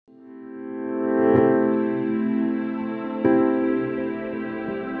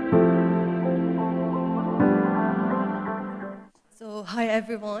So, hi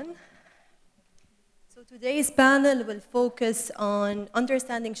everyone. So today's panel will focus on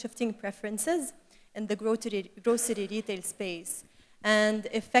understanding shifting preferences in the grocery retail space and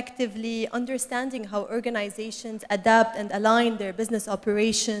effectively understanding how organizations adapt and align their business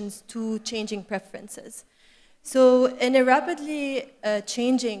operations to changing preferences. So in a rapidly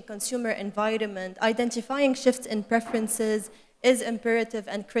changing consumer environment, identifying shifts in preferences is imperative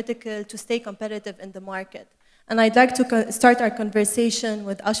and critical to stay competitive in the market. And I'd like to start our conversation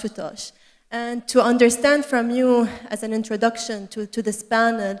with Ashutosh. And to understand from you, as an introduction to this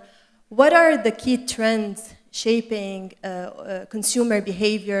panel, what are the key trends shaping consumer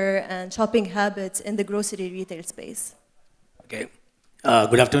behavior and shopping habits in the grocery retail space? Okay.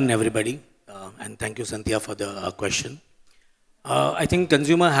 Good afternoon, everybody. And thank you, Cynthia, for the question. I think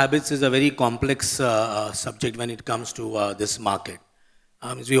consumer habits is a very complex subject when it comes to this market.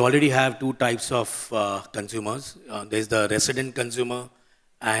 We already have two types of consumers. There's the resident consumer,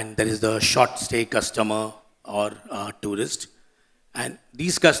 and there is the short stay customer or tourist. And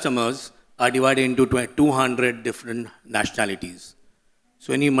these customers are divided into 200 different nationalities.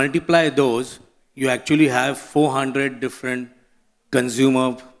 So when you multiply those, you actually have 400 different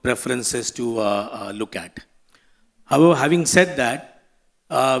consumer preferences to look at. However, having said that,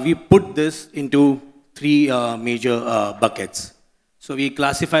 we put this into three major buckets. So we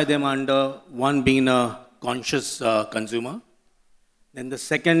classify them under one being a conscious consumer, then the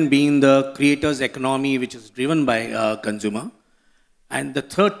second being the creator's economy, which is driven by consumer, and the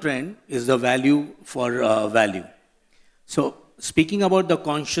third trend is the value for value. So speaking about the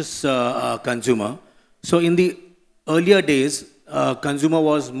conscious consumer, so in the earlier days, consumer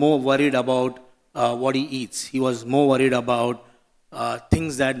was more worried about what he eats. He was more worried about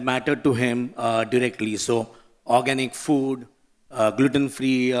things that mattered to him directly. So organic food,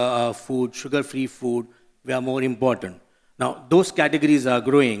 gluten-free food, sugar-free food were more important. Now, those categories are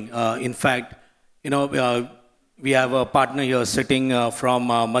growing. In fact, we have a partner here sitting from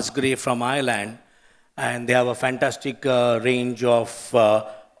Musgrave from Ireland, and they have a fantastic range of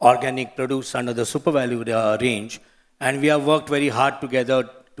organic produce under the super value range. And we have worked very hard together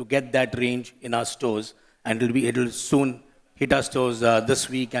to get that range in our stores, and it will soon hit our stores this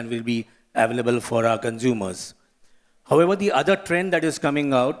week and will be available for our consumers. However, the other trend that is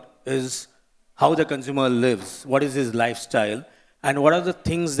coming out is how the consumer lives, what is his lifestyle, and what are the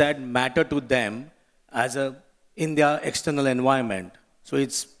things that matter to them in their external environment. So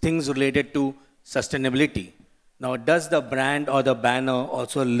it's things related to sustainability. Now, does the brand or the banner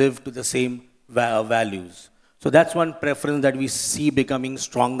also live to the same values? So that's one preference that we see becoming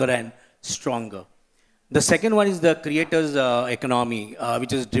stronger and stronger. The second one is the creator's economy,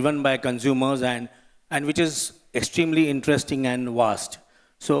 which is driven by consumers and which is extremely interesting and vast.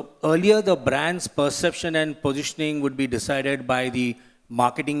 So earlier, the brand's perception and positioning would be decided by the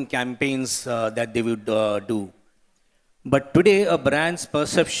marketing campaigns that they would do. But today, a brand's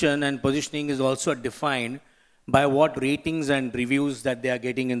perception and positioning is also defined by what ratings and reviews that they are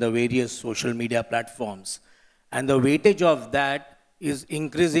getting in the various social media platforms. And the weightage of that is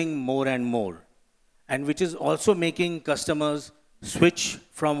increasing more and more, and which is also making customers switch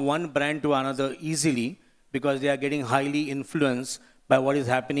from one brand to another easily because they are getting highly influenced by what is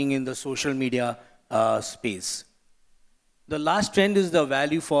happening in the social media space. The last trend is the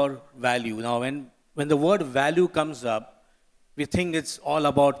value for value. Now, when the word value comes up, we think it's all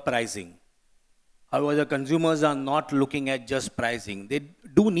about pricing. However, the consumers are not looking at just pricing. They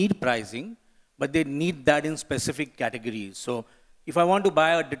do need pricing, but they need that in specific categories. So if I want to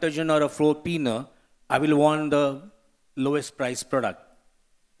buy a detergent or a floor cleaner, I will want the lowest price product.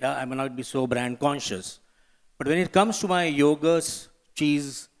 Yeah, I may not be so brand conscious. But when it comes to my yogurts,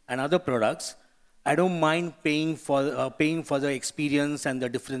 cheese, and other products, I don't mind paying for the experience and the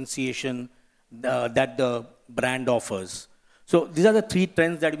differentiation that the brand offers. So these are the three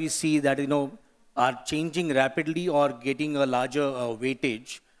trends that we see that are changing rapidly or getting a larger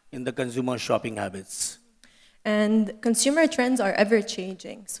weightage in the consumer shopping habits. And consumer trends are ever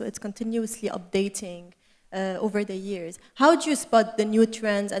changing, so it's continuously updating over the years. How do you spot the new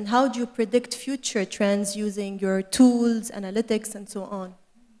trends, and how do you predict future trends using your tools, analytics, and so on?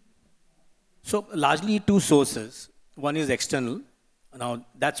 So largely two sources. One is external. Now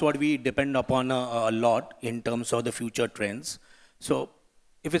that's what we depend upon a lot in terms of the future trends. So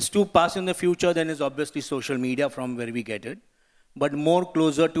if it's too fast in the future, then it's obviously social media from where we get it. But more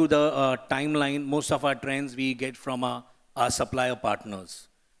closer to the timeline, most of our trends we get from our supplier partners,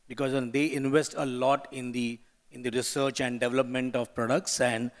 because they invest a lot in the research and development of products,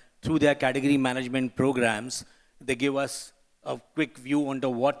 and through their category management programs, they give us a quick view onto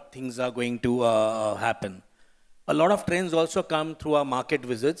what things are going to happen. A lot of trends also come through our market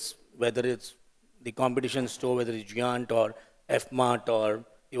visits, whether it's the competition store, whether it's Geant or Mart or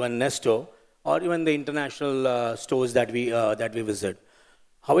even Nesto, or even the international stores that we visit.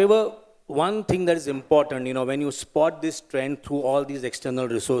 However, one thing that is important, when you spot this trend through all these external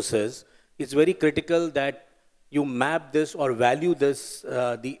resources, it's very critical that you map this or value this,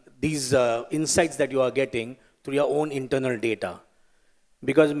 these insights that you are getting through your own internal data.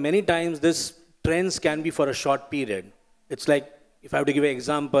 Because many times this trends can be for a short period. It's like, if I have to give an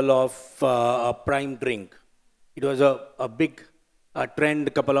example of a prime drink, it was a big trend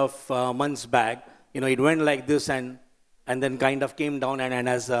a couple of months back. It went like this and then kind of came down and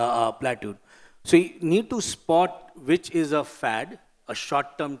has plateaued. So you need to spot which is a fad, a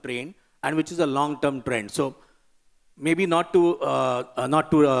short-term trend, and which is a long-term trend. So maybe not to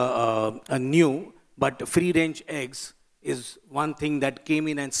a new, but free-range eggs is one thing that came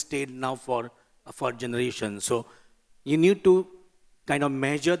in and stayed now for generations. So you need to kind of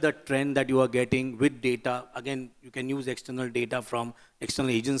measure the trend that you are getting with data. Again, you can use external data from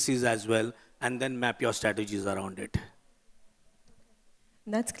external agencies as well, and then map your strategies around it.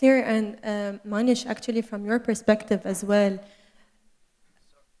 That's clear. And Manish, actually, from your perspective as well.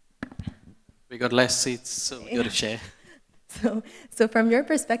 We got less seats, so we got to share. So from your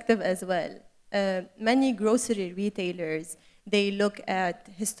perspective as well, many grocery retailers, they look at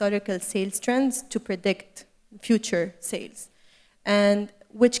historical sales trends to predict future sales, and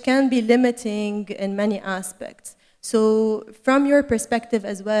which can be limiting in many aspects. So from your perspective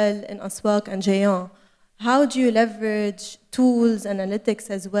as well in Aswaaq and Geant, how do you leverage tools, analytics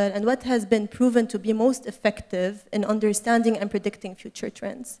as well, and what has been proven to be most effective in understanding and predicting future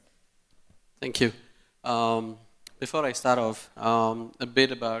trends? Thank you. Before I start off, a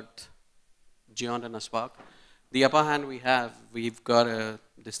bit about Geant and Aswaaq. The upper hand we have, we've got a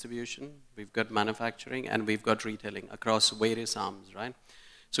distribution, we've got manufacturing, and we've got retailing across various arms, right?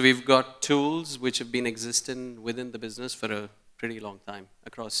 So we've got tools which have been existing within the business for a pretty long time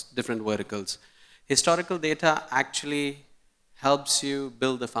across different verticals. Historical data actually helps you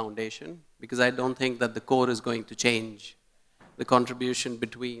build a foundation, because I don't think that the core is going to change. The contribution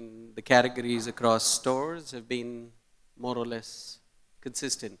between the categories across stores have been more or less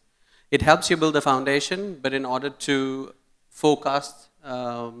consistent. It helps you build a foundation, but in order to forecast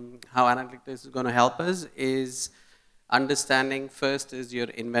how analytics is going to help us is understanding first is your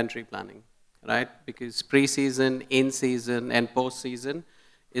inventory planning, right? Because pre-season, in-season, and post-season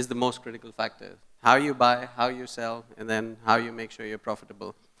is the most critical factor. How you buy, how you sell, and then how you make sure you're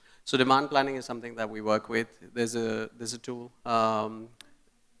profitable. So demand planning is something that we work with. There's a tool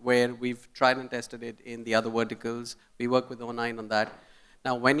where we've tried and tested it in the other verticals. We work with O9 on that.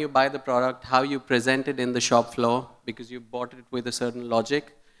 Now, when you buy the product, how you present it in the shop floor, because you bought it with a certain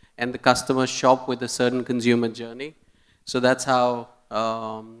logic, and the customers shop with a certain consumer journey. So that's how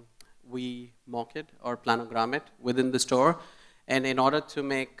we mock it or planogram it within the store. And in order to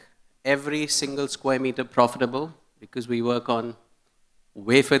make every single square meter profitable, because we work on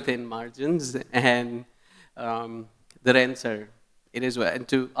wafer thin margins, and the rents are, and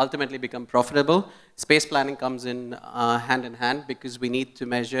to ultimately become profitable, space planning comes in hand, because we need to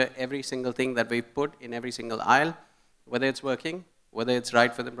measure every single thing that we put in every single aisle, whether it's working, whether it's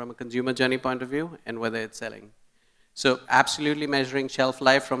right for them from a consumer journey point of view, and whether it's selling. So absolutely measuring shelf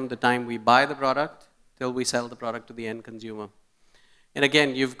life from the time we buy the product till we sell the product to the end consumer. And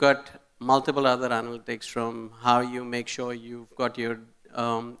again, you've got multiple other analytics from how you make sure you've got your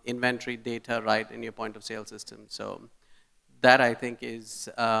inventory data right in your point of sale system. So that, I think, is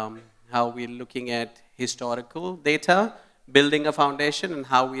how we're looking at historical data, building a foundation, and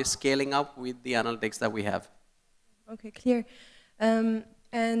how we're scaling up with the analytics that we have. Okay, clear.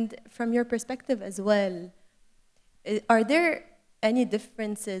 And from your perspective as well, are there any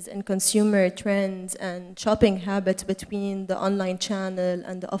differences in consumer trends and shopping habits between the online channel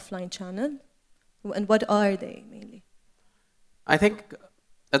and the offline channel? And what are they mainly? I think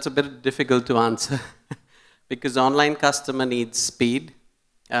that's a bit difficult to answer because the online customer needs speed,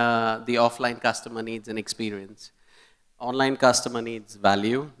 the offline customer needs an experience. Online customer needs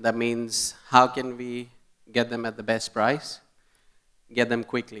value. That means how can we get them at the best price, get them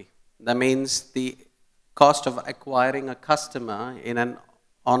quickly. That means the cost of acquiring a customer in an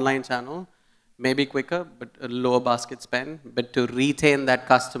online channel may be quicker, but a lower basket spend. But to retain that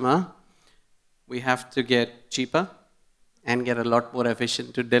customer, we have to get cheaper and get a lot more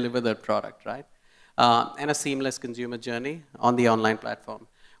efficient to deliver that product, right? And a seamless consumer journey on the online platform.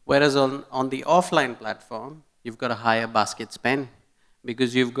 Whereas on the offline platform, you've got a higher basket spend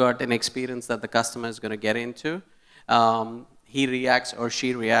because you've got an experience that the customer is going to get into. He reacts or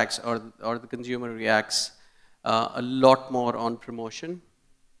she reacts or the consumer reacts a lot more on promotion.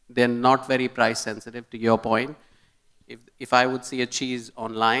 They're not very price sensitive, to your point. If I would see a cheese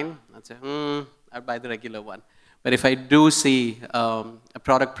online, I'd say, I'd buy the regular one. But if I do see a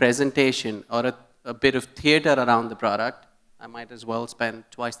product presentation or a bit of theater around the product, I might as well spend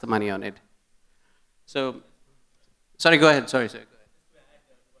twice the money on it. So, sorry, go ahead. Sorry, sir. Go ahead.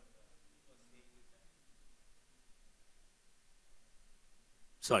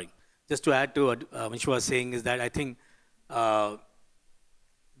 Sorry. Just to add to what Manish was saying is that I think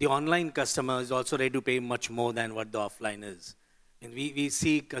the online customer is also ready to pay much more than what the offline is. And we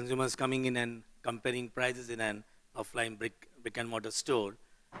see consumers coming in and comparing prices in an offline brick and mortar store,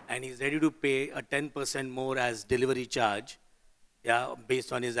 and he's ready to pay a 10% more as delivery charge, yeah,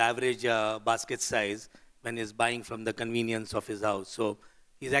 based on his average basket size when he's buying from the convenience of his house. So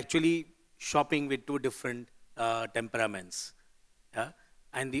he's actually shopping with two different temperaments. Yeah?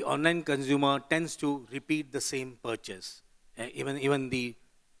 And the online consumer tends to repeat the same purchase. Even the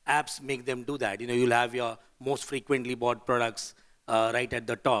apps make them do that. You know, you'll have your most frequently bought products right at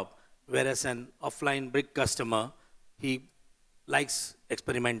the top, whereas an offline brick customer, he likes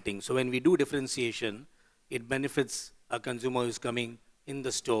experimenting. So when we do differentiation, it benefits a consumer who's coming in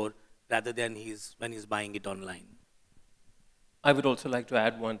the store rather than when he's buying it online. I would also like to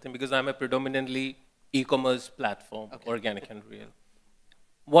add one thing, because I'm a predominantly e-commerce platform, Okay. organic and real.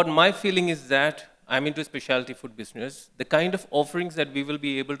 What my feeling is that I'm into specialty food business. The kind of offerings that we will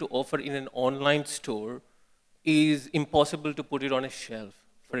be able to offer in an online store is impossible to put it on a shelf.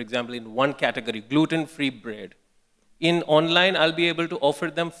 For example, in one category, gluten-free bread. In online, I'll be able to offer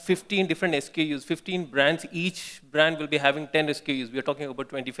them 15 different SKUs, 15 brands. Each brand will be having 10 SKUs. We're talking about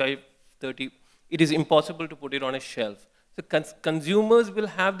 25, 30. It is impossible to put it on a shelf. So consumers will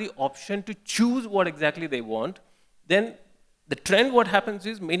have the option to choose what exactly they want. Then the trend, what happens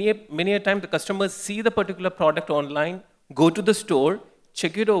is many a time the customers see the particular product online, go to the store,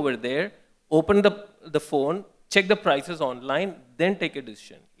 check it over there, open the phone, check the prices online, then take a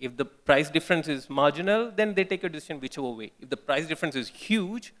decision. If the price difference is marginal, then they take a decision whichever way. If the price difference is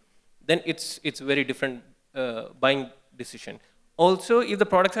huge, then it's very different buying decision. Also, if the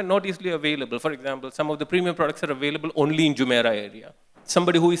products are not easily available, for example, some of the premium products are available only in Jumeirah area.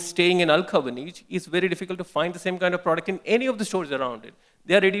 Somebody who is staying in Al-Khawanij, it's very difficult to find the same kind of product in any of the stores around it.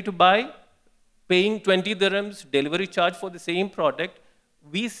 They are ready to buy, paying 20 dirhams delivery charge for the same product.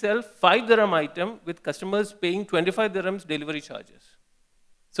 We sell 5 dirham item with customers paying 25 dirhams delivery charges.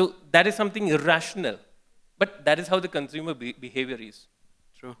 So that is something irrational, but that is how the consumer behavior is.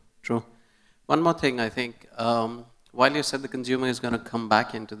 True, true. One more thing, I think. While you said the consumer is going to come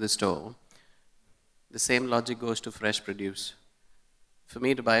back into the store, the same logic goes to fresh produce. For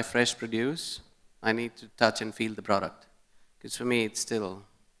me to buy fresh produce, I need to touch and feel the product. Because for me, it's still,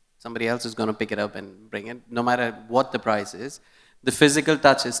 somebody else is going to pick it up and bring it, no matter what the price is. The physical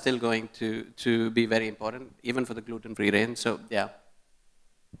touch is still going to be very important, even for the gluten-free range. So, yeah.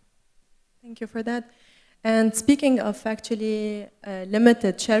 Thank you for that. And speaking of actually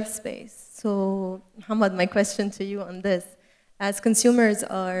limited shelf space, so Mohammad, my question to you on this, as consumers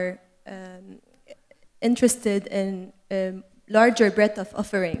are interested in larger breadth of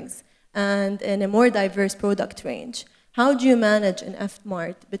offerings and in a more diverse product range, how do you manage in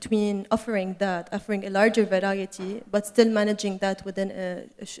F-Mart between offering a larger variety, but still managing that within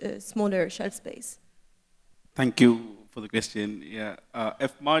a smaller shelf space? Thank you for the question. Yeah,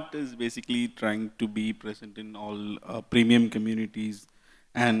 F-Mart is basically trying to be present in all premium communities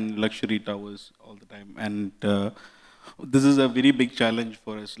and luxury towers all the time. And this is a very big challenge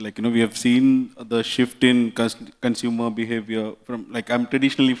for us. Like, you know, we have seen the shift in consumer behavior from, like, I'm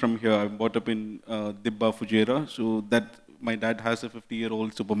traditionally from here. I'm brought up in Dibba, Fujairah. So that my dad has a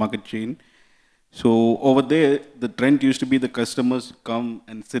 50-year-old supermarket chain. So over there, the trend used to be the customers come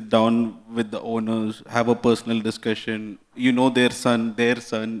and sit down with the owners, have a personal discussion. You know their son.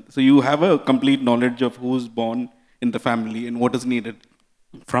 So you have a complete knowledge of who's born in the family and what is needed.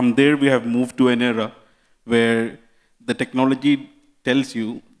 From there, we have moved to an era where the technology tells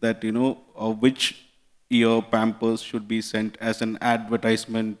you that, you know, which year Pampers should be sent as an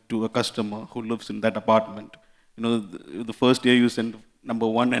advertisement to a customer who lives in that apartment. You know, the first year you send number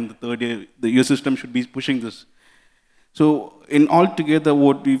 1, and the third year, your system should be pushing this. So in altogether,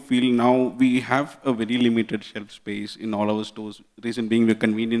 what we feel now, we have a very limited shelf space in all our stores, reason being we're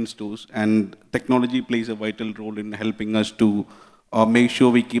convenience stores, and technology plays a vital role in helping us to make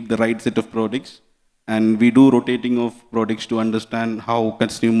sure we keep the right set of products. And we do rotating of products to understand how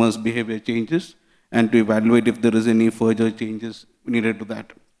consumers' behavior changes and to evaluate if there is any further changes needed to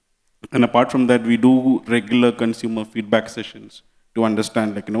that. And apart from that, we do regular consumer feedback sessions to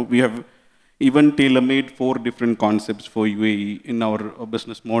understand, like, you know, we have even tailor-made 4 different concepts for UAE in our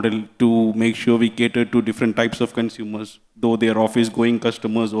business model to make sure we cater to different types of consumers, though they are office-going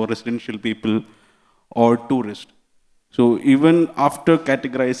customers or residential people or tourists. So even after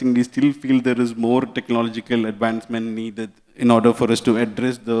categorizing, we still feel there is more technological advancement needed in order for us to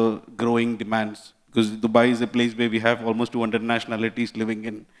address the growing demands. Because Dubai is a place where we have almost 200 nationalities living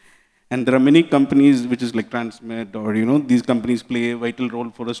in. And there are many companies which is like Transmit or, these companies play a vital role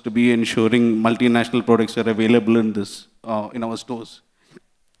for us to be ensuring multinational products are available in this, in our stores.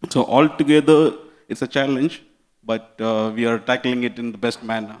 So altogether, it's a challenge, but we are tackling it in the best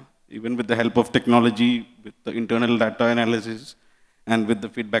manner, even with the help of technology, with the internal data analysis, and with the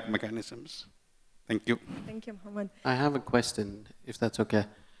feedback mechanisms. Thank you. Thank you, Mohamed. I have a question, if that's okay.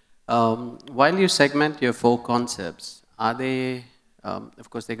 While you segment your 4 concepts, are they, of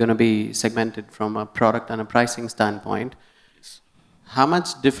course, they're going to be segmented from a product and a pricing standpoint. How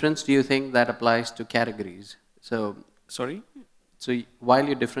much difference do you think that applies to categories? So, sorry? So while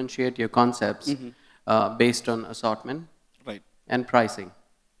you differentiate your concepts based on assortment and pricing.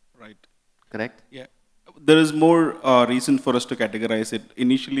 Right. Correct? Yeah. There is more reason for us to categorize it.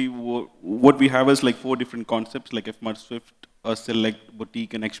 Initially, what we have is like 4 different concepts, like F-Mart Swift, Select,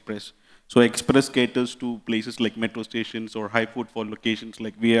 Boutique, and Express. So Express caters to places like metro stations or high footfall locations.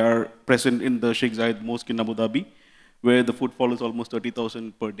 Like we are present in the Sheikh Zayed Mosque in Abu Dhabi, where the footfall is almost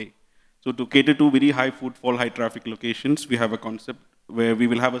 30,000 per day. So to cater to very high footfall, high traffic locations, we have a concept where we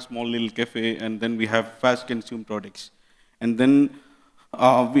will have a small little cafe, and then we have fast consume products. And then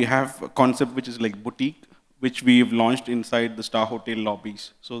we have a concept which is like boutique, which we've launched inside the star hotel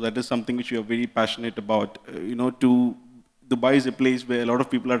lobbies. So that is something which we are very passionate about. Dubai is a place where a lot of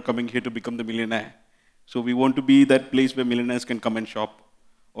people are coming here to become the millionaire. So we want to be that place where millionaires can come and shop,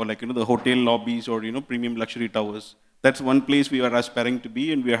 or like, the hotel lobbies or, premium luxury towers. That's one place we are aspiring to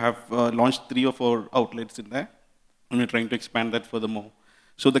be, and we have launched 3 of our outlets in there, and we're trying to expand that furthermore.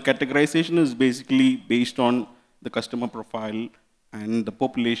 So the categorization is basically based on the customer profile and the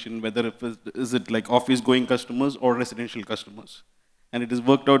population, whether is it like office-going customers or residential customers. And it has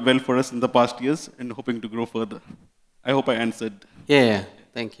worked out well for us in the past years, and hoping to grow further. I hope I answered. Yeah,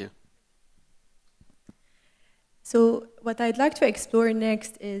 thank you. So what I'd like to explore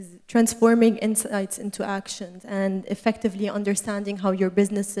next is transforming insights into actions and effectively understanding how your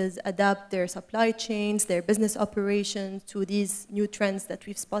businesses adapt their supply chains, their business operations to these new trends that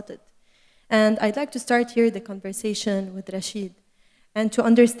we've spotted. And I'd like to start here the conversation with Rashid. And to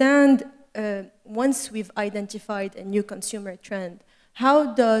understand, once we've identified a new consumer trend,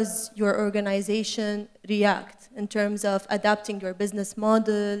 how does your organization react in terms of adapting your business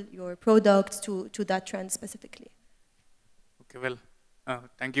model, your products to that trend specifically? Okay, well,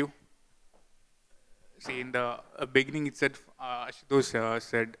 thank you. See, in the beginning itself, Ashutosh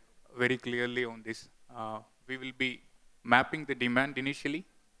said very clearly on this. We will be mapping the demand initially.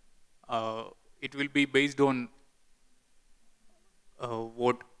 It will be based on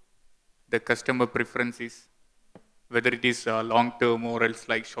what the customer preference is, whether it is long-term or else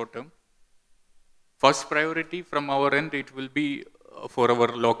like short-term. First priority from our end, it will be for our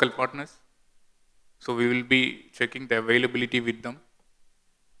local partners. So we will be checking the availability with them.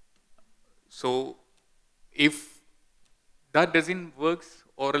 So if that doesn't work,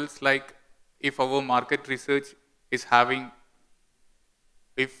 or else like if our market research is having,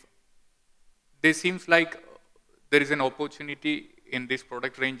 if there seems like there is an opportunity in this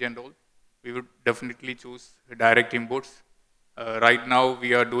product range and all, we would definitely choose direct imports. Right now,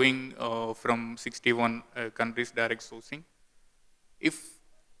 we are doing from 61 countries direct sourcing. If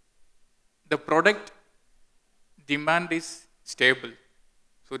the product demand is stable,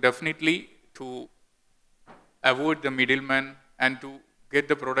 so definitely to avoid the middleman and to get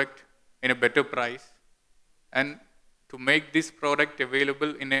the product in a better price and to make this product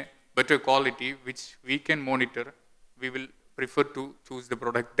available in a better quality, which we can monitor, we will prefer to choose the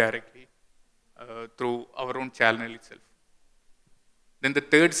product directly through our own channel itself. Then the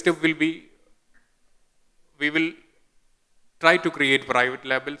third step will be, we will try to create private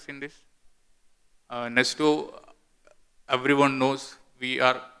labels in this. Nesto, everyone knows we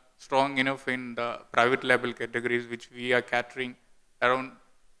are strong enough in the private label categories, which we are catering around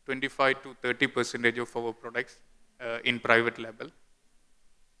 25 to 30% of our products in private label.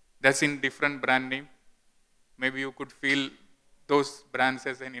 That's in different brand name. Maybe you could feel those brands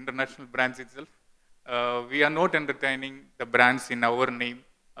as an international brands itself. We are not entertaining the brands in our name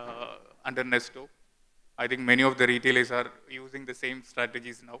under Nesto. I think many of the retailers are using the same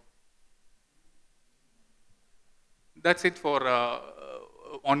strategies now. That's it for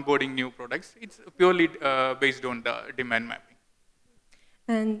onboarding new products. It's purely based on the demand mapping.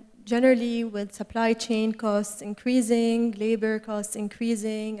 And generally with supply chain costs increasing, labor costs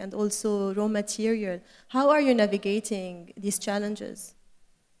increasing, and also raw material, how are you navigating these challenges?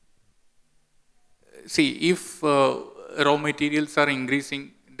 See, if raw materials are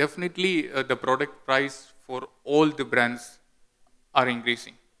increasing, definitely the product price for all the brands are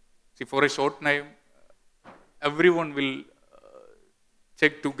increasing. See, for a short time, everyone will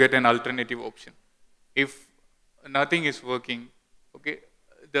check to get an alternative option. If nothing is working, okay,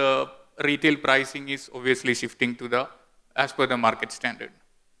 the retail pricing is obviously shifting to the as per the market standard.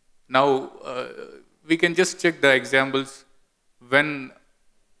 Now, we can just check the examples when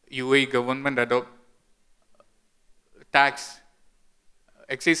UAE government adopt tax,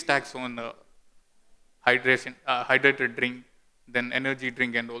 excise tax on hydration, hydrated drink, then energy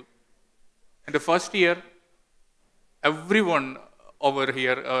drink and all. In the first year, everyone over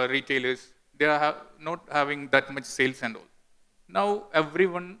here, retailers, they are not having that much sales and all. Now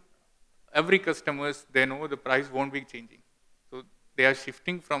every customers, they know the price won't be changing. So they are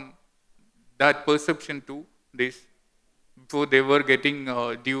shifting from that perception to this. Before they were getting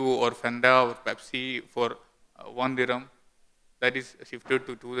Dew or Fanta or Pepsi for 1 dirham, that is shifted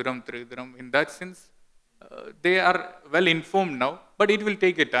to 2 dirham, 3 dirham. In that sense, they are well informed now, but it will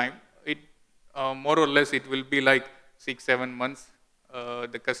take a time. It more or less it will be like 6-7 months.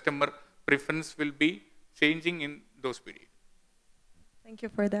 The customer preference will be changing in those periods. Thank you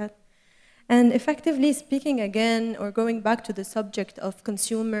for that. And effectively speaking again, or going back to the subject of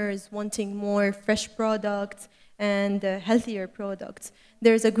consumers wanting more fresh products and healthier products,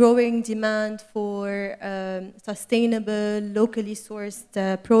 there's a growing demand for sustainable, locally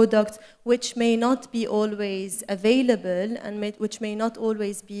sourced products, which may not be always available and which may not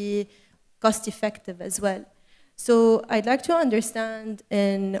always be cost-effective as well. So I'd like to understand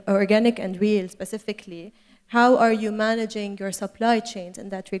in organic and real specifically, how are you managing your supply chains in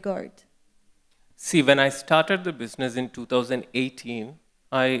that regard? See, when I started the business in 2018,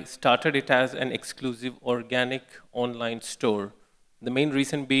 I started it as an exclusive organic online store. The main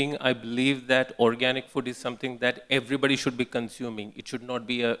reason being, I believe that organic food is something that everybody should be consuming. It should not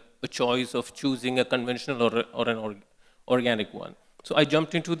be a choice of choosing a conventional or an organic one. So I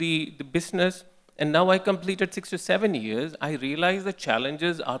jumped into the business, and now I completed 6 to 7 years. I realized the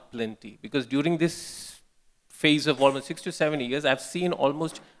challenges are plenty, because during this phase of almost 6 to 7 years, I've seen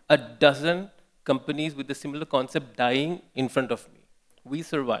almost a dozen companies with a similar concept dying in front of me. We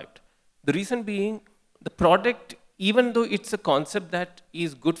survived. The reason being, the product, even though it's a concept that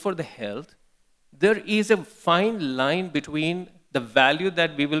is good for the health, there is a fine line between the value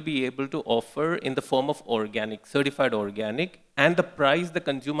that we will be able to offer in the form of organic, certified organic, and the price the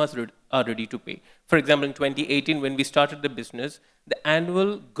consumers are ready to pay. For example, in 2018, when we started the business, the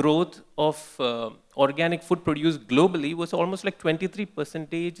annual growth of organic food produced globally was almost like 23%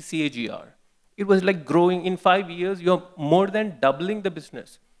 CAGR. It was like growing in 5 years, you're more than doubling the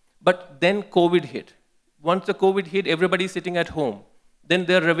business. But then COVID hit. Once the COVID hit, everybody's sitting at home. Then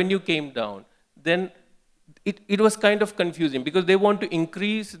their revenue came down. Then it was kind of confusing, because they want to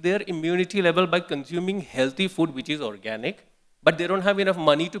increase their immunity level by consuming healthy food, which is organic, but they don't have enough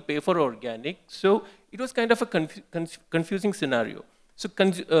money to pay for organic. So it was kind of a confusing scenario.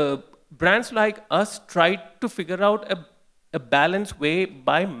 So brands like us tried to figure out a balanced way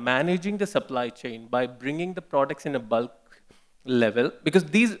by managing the supply chain, by bringing the products in a bulk level, because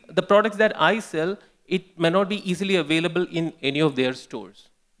the products that I sell, it may not be easily available in any of their stores,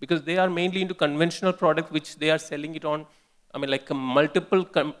 because they are mainly into conventional products, which they are selling it on, like multiple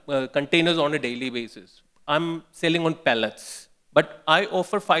containers on a daily basis. I'm selling on pallets, but I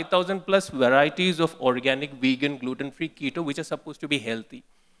offer 5,000 plus varieties of organic, vegan, gluten-free, keto, which are supposed to be healthy.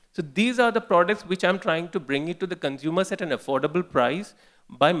 So these are the products which I'm trying to bring it to the consumers at an affordable price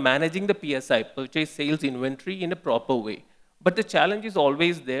by managing the PSI, purchase sales inventory, in a proper way. But the challenge is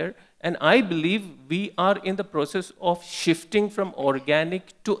always there, and I believe we are in the process of shifting from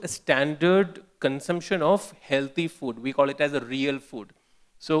organic to a standard consumption of healthy food. We call it as a real food.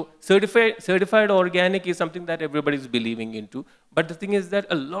 So certified organic is something that everybody is believing into, but the thing is that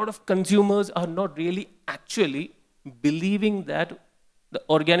a lot of consumers are not really actually believing that the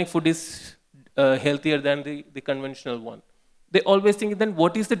organic food is healthier than the conventional one. They always think, then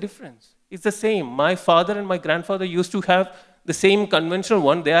what is the difference? It's the same. My father and my grandfather used to have the same conventional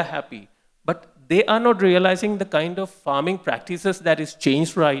one, they are happy. But they are not realizing the kind of farming practices that is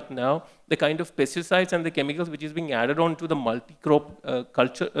changed right now, the kind of pesticides and the chemicals which is being added on to the multi-crop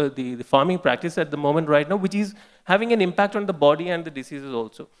culture, the farming practice at the moment right now, which is having an impact on the body and the diseases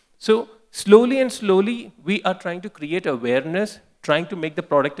also. So slowly and slowly, we are trying to create awareness, trying to make the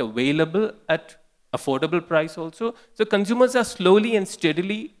product available at affordable price also. So consumers are slowly and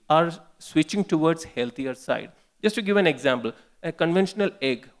steadily are switching towards healthier side. Just to give an example, a conventional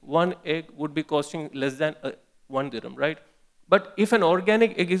egg, one egg would be costing less than 1 dirham, right? But if an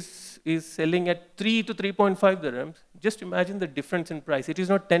organic egg is selling at 3 to 3.5 dirhams, just imagine the difference in price. It is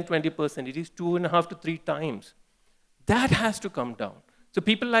not 10-20%, it is 2.5 to 3 times. That has to come down. So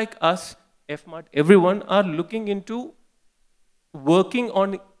people like us, F-Mart, everyone are looking into working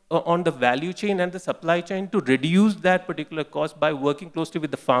on the value chain and the supply chain to reduce that particular cost by working closely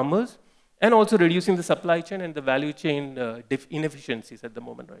with the farmers and also reducing the supply chain and the value chain inefficiencies at the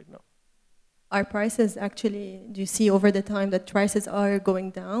moment right now. Are prices actually, do you see over the time that prices are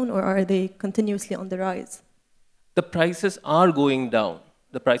going down, or are they continuously on the rise? The prices are going down.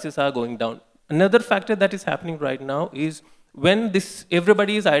 The prices are going down. Another factor that is happening right now is when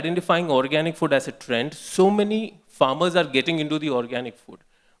everybody is identifying organic food as a trend, so many farmers are getting into the organic food.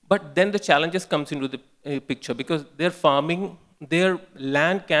 But then the challenges comes into the picture because their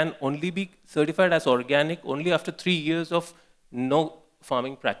land can only be certified as organic only after 3 years of no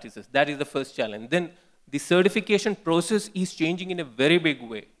farming practices. That is the first challenge. Then the certification process is changing in a very big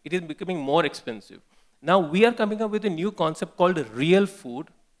way. It is becoming more expensive. Now we are coming up with a new concept called real food,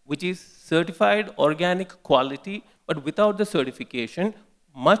 which is certified organic quality, but without the certification,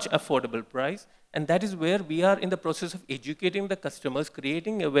 much affordable price. And that is where we are in the process of educating the customers,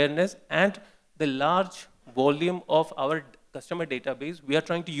 creating awareness, and the large volume of our customer database. We are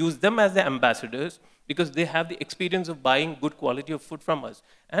trying to use them as the ambassadors because they have the experience of buying good quality of food from us.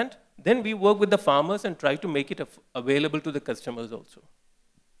 And then we work with the farmers and try to make it available to the customers also.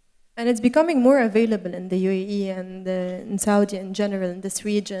 And it's becoming more available in the UAE and in Saudi in general, in this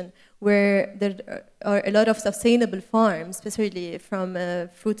region, where there are a lot of sustainable farms, especially from a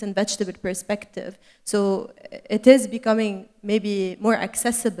fruit and vegetable perspective. So it is becoming maybe more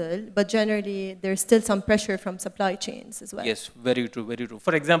accessible, but generally there's still some pressure from supply chains as well. Yes, very true, very true.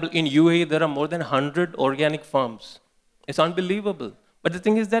 For example, in UAE, there are more than 100 organic farms. It's unbelievable. But the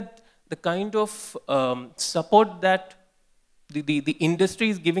thing is that the kind of support that the industry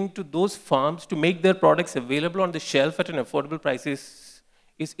is giving to those farms to make their products available on the shelf at an affordable price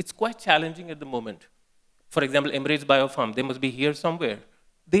it's quite challenging at the moment. For example, Emirates Biofarm, they must be here somewhere.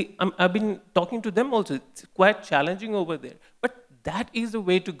 I've been talking to them also. It's quite challenging over there. But that is the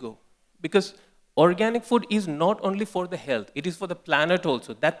way to go. Because organic food is not only for the health, it is for the planet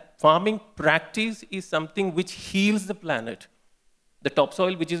also. That farming practice is something which heals the planet. The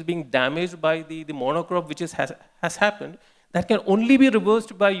topsoil which is being damaged by the monocrop which has happened, that can only be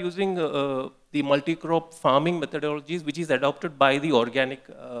reversed by using the multi-crop farming methodologies which is adopted by the organic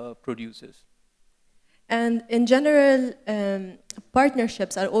producers. And in general,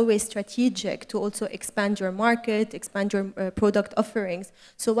 partnerships are always strategic to also expand your market, expand your product offerings.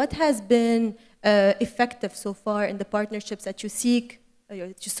 So what has been effective so far in the partnerships that you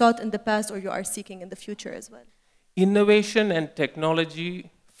sought in the past or you are seeking in the future as well? Innovation and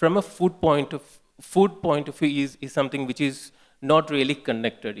technology from a food point of view is something which is not really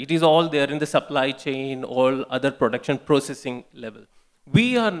connected. It is all there in the supply chain, all other production processing level.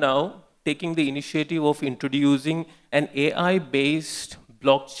 We are now taking the initiative of introducing an AI-based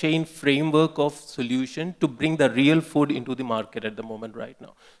blockchain framework of solution to bring the real food into the market at the moment right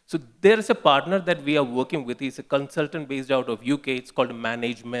now. So there is a partner that we are working with. He's a consultant based out of UK. It's called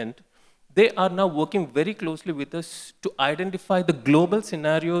Management. They are now working very closely with us to identify the global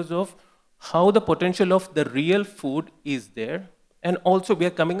scenarios of how the potential of the real food is there. And also we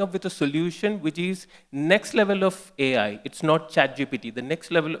are coming up with a solution which is next level of AI. It's not ChatGPT, the next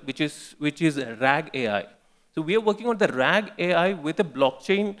level which is RAG AI. So we are working on the RAG AI with a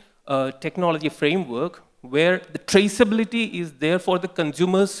blockchain technology framework where the traceability is there for the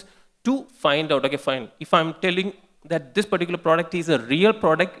consumers to find out, okay, fine, if I'm telling that this particular product is a real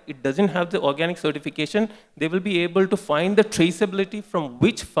product, it doesn't have the organic certification, they will be able to find the traceability from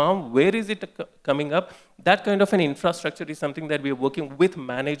which farm, where is it coming up. That kind of an infrastructure is something that we are working with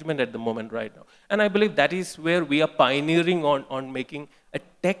management at the moment right now. And I believe that is where we are pioneering on making a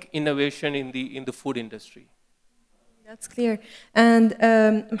tech innovation in the food industry. That's clear. And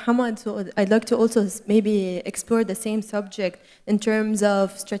Mohammad, so I'd like to also maybe explore the same subject in terms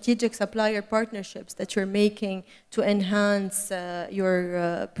of strategic supplier partnerships that you're making to enhance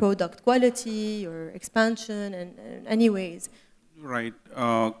your product quality, your expansion, and in any ways. Right.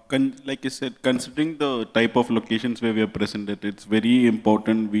 Like I said, considering the type of locations where we are present at, it's very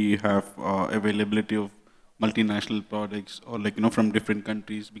important we have availability of multinational products or from different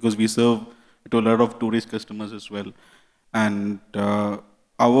countries, because we serve to a lot of tourist customers as well. And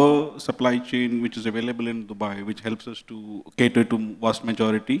our supply chain, which is available in Dubai, which helps us to cater to vast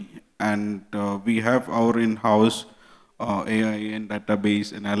majority, and we have our in-house AI and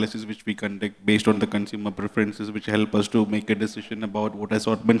database analysis which we conduct based on the consumer preferences, which help us to make a decision about what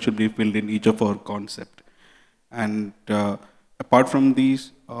assortment should be filled in each of our concept. And apart from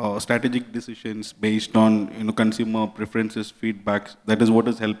these strategic decisions based on consumer preferences, feedbacks, that is what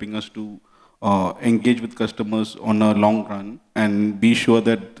is helping us to engage with customers on a long run and be sure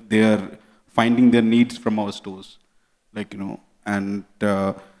that they are finding their needs from our stores, and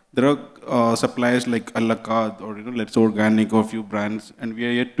there are suppliers like Alakad or Let's Organic or a few brands, and we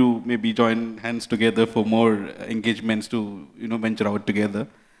are yet to maybe join hands together for more engagements to venture out together.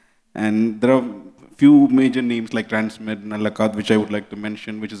 And there are few major names like Transmed and Alakad, which I would like to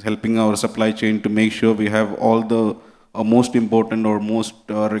mention, which is helping our supply chain to make sure we have all the most important or most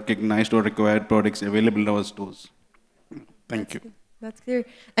recognized or required products available in our stores. Thank you. That's clear.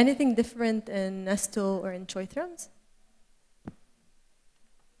 Anything different in Nesto or in Choithrams?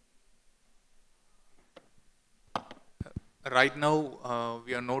 Right now,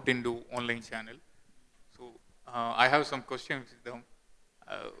 we are not into online channel. So I have some questions with them.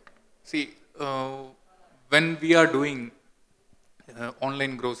 When we are doing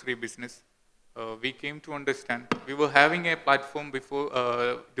online grocery business, we came to understand we were having a platform before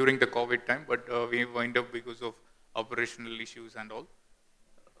during the COVID time, but we wind up because of operational issues and all.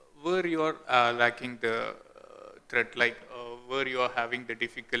 Where you are lacking the threat, where you are having the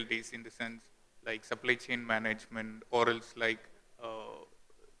difficulties in the sense like supply chain management, or else like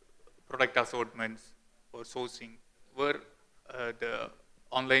product assortments or sourcing, where the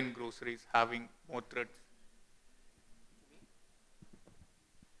online groceries having more threats?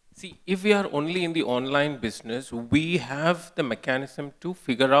 See, if we are only in the online business, we have the mechanism to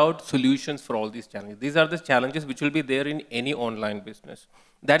figure out solutions for all these challenges. These are the challenges which will be there in any online business.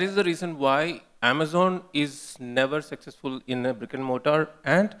 That is the reason why Amazon is never successful in a brick and mortar,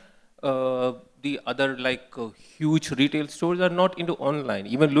 and the other huge retail stores are not into online.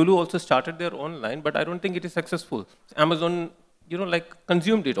 Even Lulu also started their online, but I don't think it is successful. Amazon,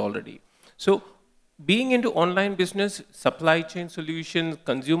 consumed it already. So being into online business, supply chain solutions,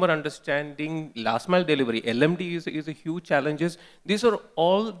 consumer understanding, last mile delivery, LMD is a huge challenge. These are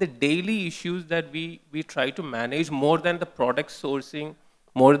all the daily issues that we try to manage more than the product sourcing,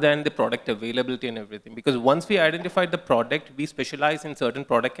 more than the product availability and everything. Because once we identify the product, we specialize in certain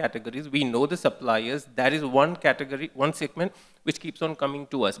product categories. We know the suppliers. That is one category, one segment which keeps on coming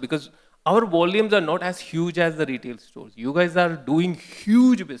to us. Because our volumes are not as huge as the retail stores. You guys are doing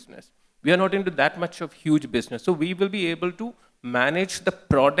huge business. We are not into that much of huge business. So we will be able to manage the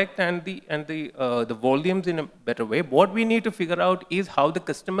product and the volumes in a better way. What we need to figure out is how the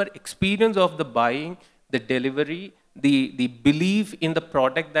customer experience of the buying, the delivery, the belief in the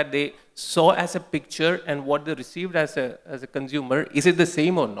product that they saw as a picture and what they received as a consumer, is it the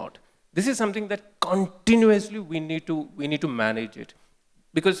same or not? This is something that continuously we need to manage it.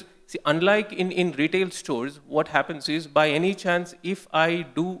 Because see, unlike in retail stores, what happens is, by any chance, if I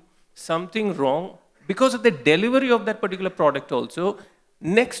do something wrong, because of the delivery of that particular product also,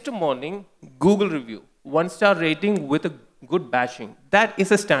 next morning, Google review, 1-star rating with a good bashing, that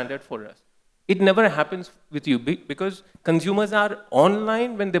is a standard for us. It never happens with you because consumers are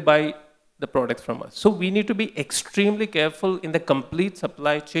online when they buy the products from us. So we need to be extremely careful in the complete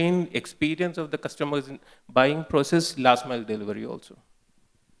supply chain experience of the customers in buying process, last mile delivery also.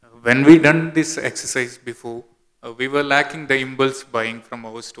 When we done this exercise before, we were lacking the impulse buying from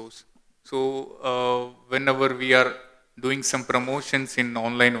our stores. So whenever we are doing some promotions in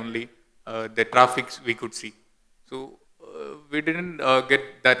online only, the traffic we could see. So we didn't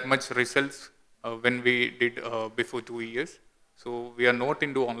get that much results when we did before 2 years. So we are not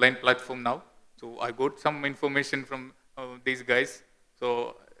into online platform now. So I got some information from these guys.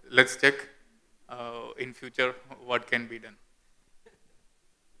 So let's check in future what can be done.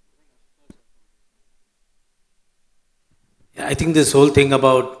 Yeah, I think this whole thing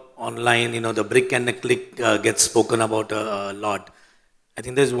about online, the brick and the click gets spoken about a lot. I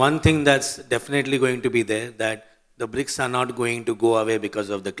think there's one thing that's definitely going to be there, that the bricks are not going to go away because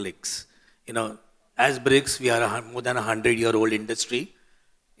of the clicks. As bricks, we are a more than 100-year-old industry.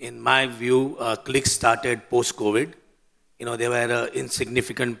 In my view, clicks started post-COVID. They were an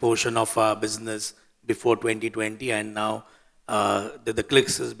insignificant portion of our business before 2020, and now the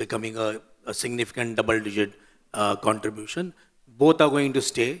clicks is becoming a significant double-digit contribution. Both are going to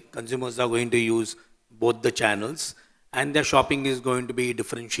stay. Consumers are going to use both the channels, and their shopping is going to be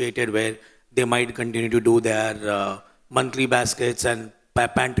differentiated, where they might continue to do their monthly baskets and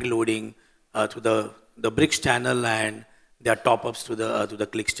pantry loading to the bricks channel, and their top-ups to the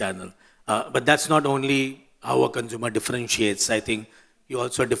clicks channel. But that's not only how a consumer differentiates. I think he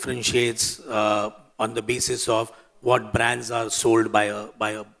also differentiates on the basis of what brands are sold by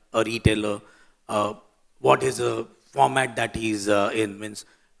a retailer, what is the format that he's in. Means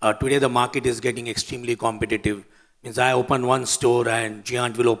today the market is getting extremely competitive. Means I open one store and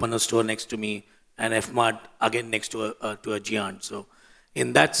Geant will open a store next to me, and F-Mart again next to a Geant. So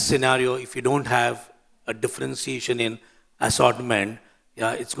in that scenario, if you don't have a differentiation in assortment,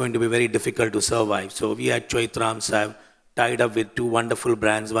 yeah, it's going to be very difficult to survive. So we at Choithrams have tied up with two wonderful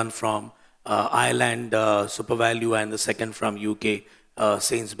brands, one from Ireland, Super Value, and the second from UK,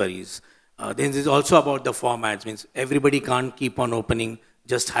 Sainsbury's. Then it's also about the formats. Means everybody can't keep on opening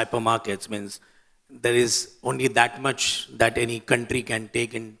just hypermarkets. Means there is only that much that any country can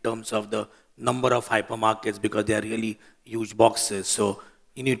take in terms of the number of hypermarkets, because they are really huge boxes. So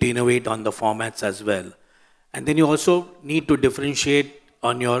you need to innovate on the formats as well. And then you also need to differentiate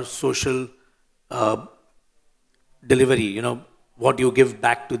on your social delivery, you know, what you give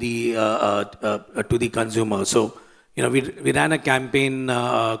back to the consumer. So, you know, we ran a campaign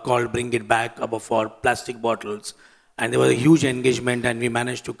called Bring It Back for plastic bottles, and there was a huge engagement, and we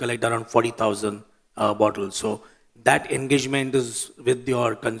managed to collect around 40,000 bottles. So that engagement is with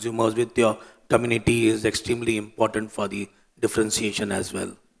your consumers, with your community, is extremely important for the differentiation as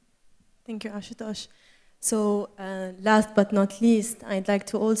well. Thank you, Ashutosh. So last but not least, I'd like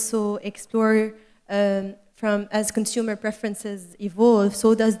to also explore as consumer preferences evolve,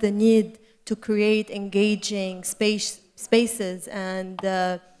 so does the need to create engaging spaces and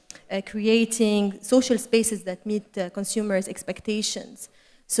creating social spaces that meet consumers' expectations.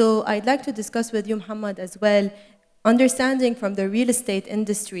 So I'd like to discuss with you, Mohammad, as well, understanding from the real estate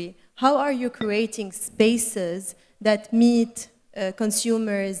industry, how are you creating spaces that meet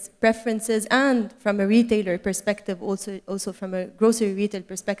consumers' preferences, and from a retailer perspective, also from a grocery retail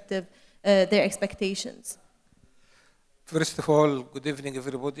perspective, their expectations? First of all, good evening,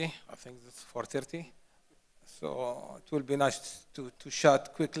 everybody. I think it's 4:30, so it will be nice to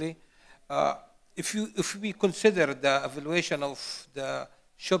chat quickly. If we consider the evaluation of the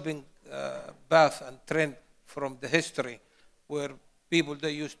shopping path and trend from the history, where people,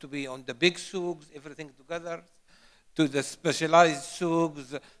 they used to be on the big souks, everything together, to the specialized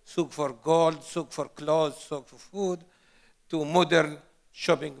souks, souk for gold, souk for clothes, souk for food, to modern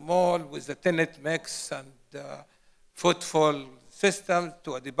shopping mall with the tenant mix and footfall system,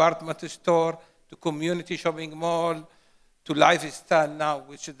 to a department store, to community shopping mall, to lifestyle now,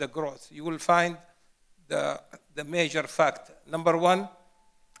 which is the growth. You will find the major fact. Number one,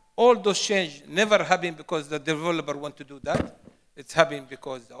 all those change never happen because the developer want to do that. It's happening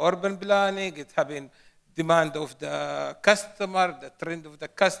because the urban planning, it's happening demand of the customer, the trend of the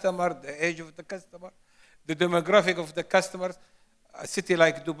customer, the age of the customer, the demographic of the customers. A city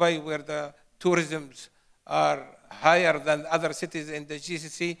like Dubai, where the tourisms are higher than other cities in the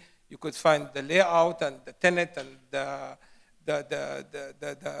GCC, you could find the layout and the tenant and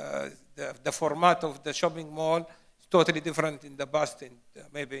the format of the shopping mall is totally different in the past,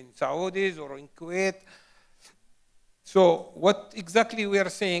 maybe in Saudis or in Kuwait. So what exactly we are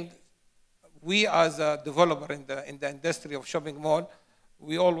saying, we as a developer in the industry of shopping mall,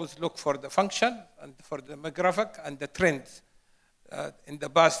 we always look for the function and for the demographic and the trends. In the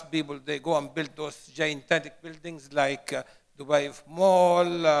past, people, they go and build those gigantic buildings like Dubai Mall,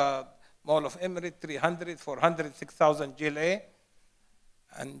 Mall of Emirates, 300, 400, 6,000 GLA,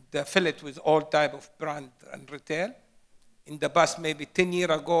 and fill it with all type of brand and retail. In the past, maybe 10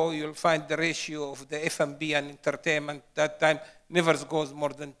 years ago, you'll find the ratio of the F&B and entertainment that time never goes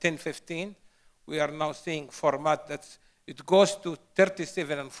more than 10, 15. We are now seeing format that's, it goes to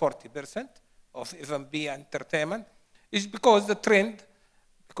 37 and 40% of F&B and entertainment. It's because the trend,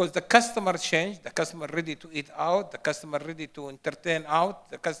 because the customer changed, the customer ready to eat out, the customer ready to entertain out,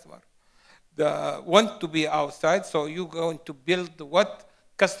 the customer want to be outside, so you're going to build what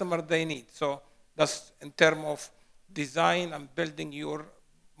customer they need. So that's in terms of design and building your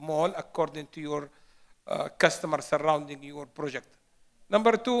mall according to your customer surrounding your project.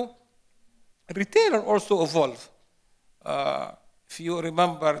 Number two, retailer also evolve. If you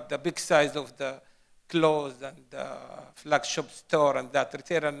remember the big size of the clothes and the flagship store and that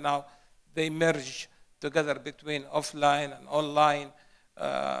retailer now, they merge together between offline and online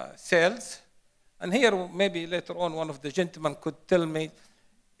sales. And here, maybe later on, one of the gentlemen could tell me,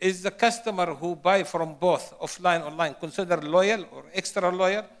 is the customer who buy from both offline, online, considered loyal or extra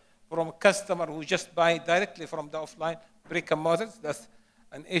loyal from a customer who just buy directly from the offline brick and mortar? That's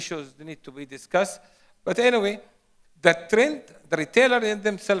an issue that need to be discussed. But anyway, the trend, the retailer in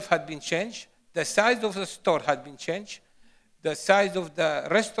themselves had been changed. The size of the store had been changed. The size of the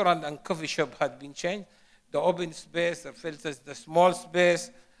restaurant and coffee shop had been changed. the open space versus the small space,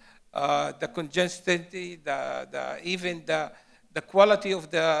 the congestionity, even the quality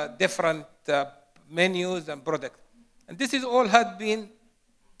of the different menus and products. And this is all had been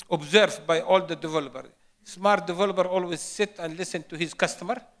observed by all the developers. Smart developer always sit and listen to his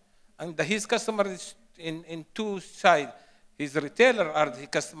customer, and his customer is in two sides. His retailer are the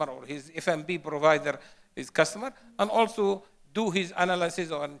customer, or his F&B provider is customer, and also do his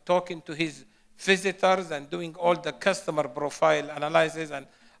analysis on talking to his visitors and doing all the customer profile analysis and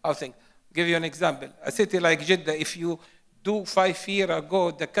everything. Give you an example. A city like Jeddah, if you do 5 years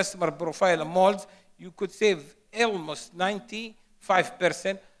ago the customer profile of malls, you could save almost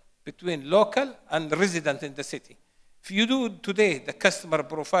 95% between local and resident in the city. If you do today the customer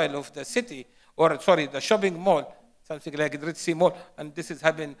profile of the city, or sorry, the shopping mall, something like the Red Sea Mall, and this has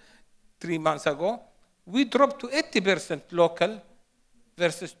happened 3 months ago, we dropped to 80% local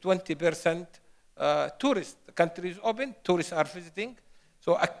versus 20% tourists. The country is open, tourists are visiting,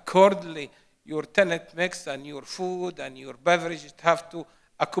 so accordingly, your tenant mix and your food and your beverages have to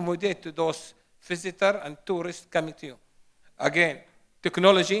accommodate to those visitors and tourists coming to you. Again,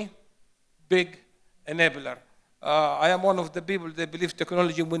 technology, big enabler. I am one of the people that believe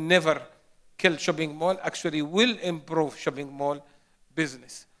technology will never kill shopping mall, actually will improve shopping mall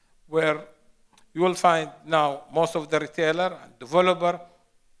business, where you will find now most of the retailer and developer,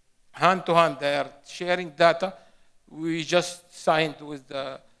 hand to hand, they are sharing data. We just signed with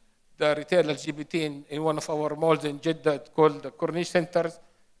the retailer GPT in one of our malls in Jeddah called the Corniche Centers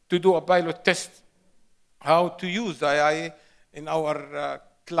to do a pilot test, how to use AI in our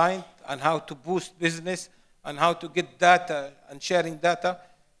client and how to boost business and how to get data and sharing data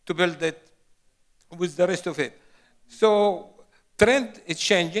to build it with the rest of it. So trend is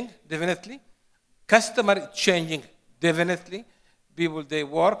changing, definitely. Customer is changing, definitely. People, they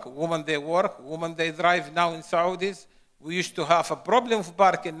work, women, they drive now in Saudis. We used to have a problem of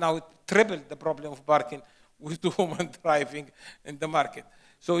parking, now it tripled the problem of parking with the women driving in the market.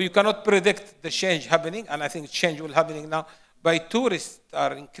 So you cannot predict the change happening, and I think change will happening now by tourists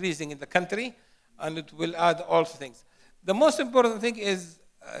are increasing in the country, and it will add all things. The most important thing is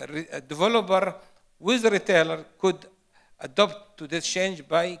a developer with a retailer could adopt to this change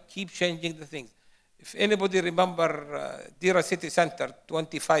by keep changing the things. If anybody remember Dira City Center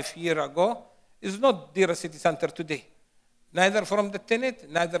 25 years ago, it's not Dira City Center today. Neither from the tenant,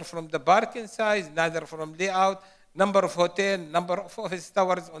 neither from the parking size, neither from layout, number of hotel, number of office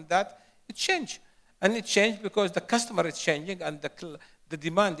towers on that. It changed. And it changed because the customer is changing and the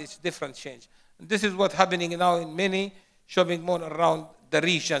demand is different change. And this is what's happening now in many shopping malls around the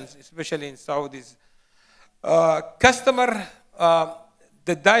regions, especially in Saudis.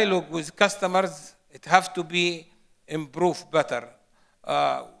 The dialogue with customers, it has to be improved better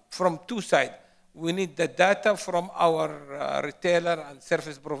from two sides. We need the data from our retailer and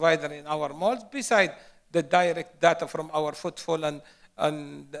service provider in our malls, beside the direct data from our footfall and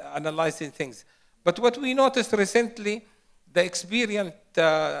analyzing things. But what we noticed recently, the experience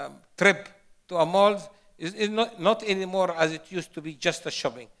trip to a mall is not anymore as it used to be just a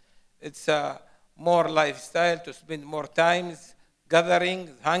shopping. It's more lifestyle, to spend more time, gathering,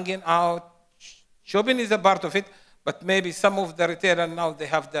 hanging out. Shopping is a part of it, but maybe some of the retailers now, they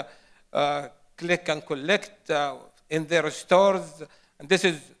have the click and collect in their stores, and this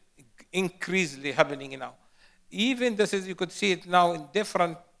is increasingly happening now. Even this is, you could see it now in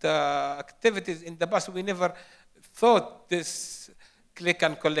different activities. In the past, we never thought this click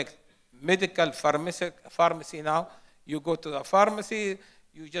and collect. Medical pharmacy now, you go to the pharmacy,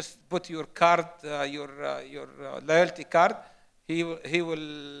 you just put your card, your loyalty card. He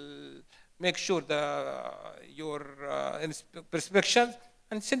will make sure your prescriptions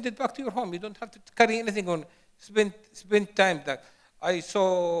and send it back to your home. You don't have to carry anything on. Spend time there. I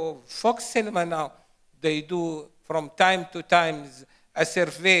saw Fox Cinema now. They do from time to time a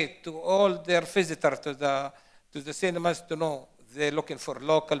survey to all their visitors to the cinemas to know they're looking for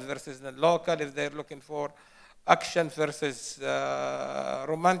local versus non-local, if they're looking for action versus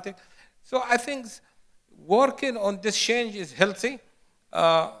romantic. So I think working on this change is healthy.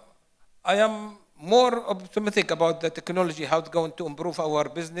 I am more optimistic about the technology, how it's going to improve our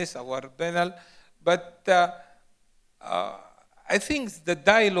business, our panel. But I think the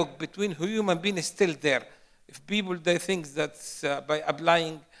dialogue between human beings is still there. If people, they think that by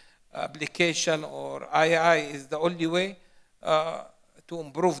applying application or AI is the only way to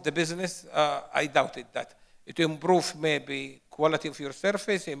improve the business, I doubted that. It will improve maybe quality of your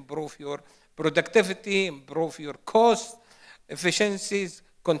service, improve your productivity, improve your cost, efficiencies,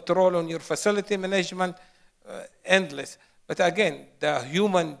 control on your facility management, endless. But again, the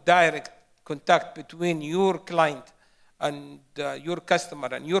human direct contact between your client and your customer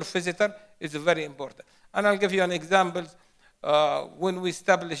and your visitor is very important. And I'll give you an example. When we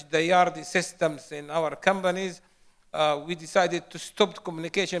established the Yardi systems in our companies, we decided to stop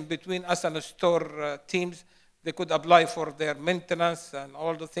communication between us and the store teams. They could apply for their maintenance and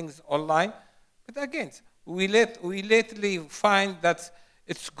all the things online. But again, we lately find that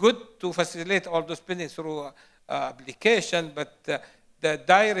it's good to facilitate all those business through application, but the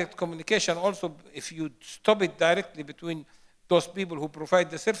direct communication also, if you stop it directly between those people who provide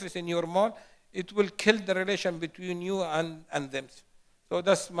the service in your mall, it will kill the relation between you and them. So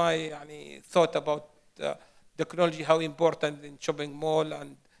that's my thought about technology, how important in shopping mall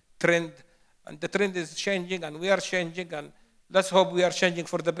and trend. And the trend is changing and we are changing, and let's hope we are changing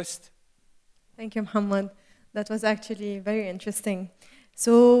for the best. Thank you, Mohammad. That was actually very interesting.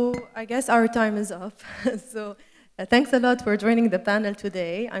 So I guess our time is up. So thanks a lot for joining the panel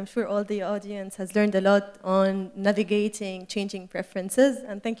today. I'm sure all the audience has learned a lot on navigating changing preferences,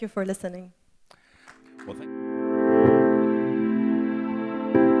 and thank you for listening. Well,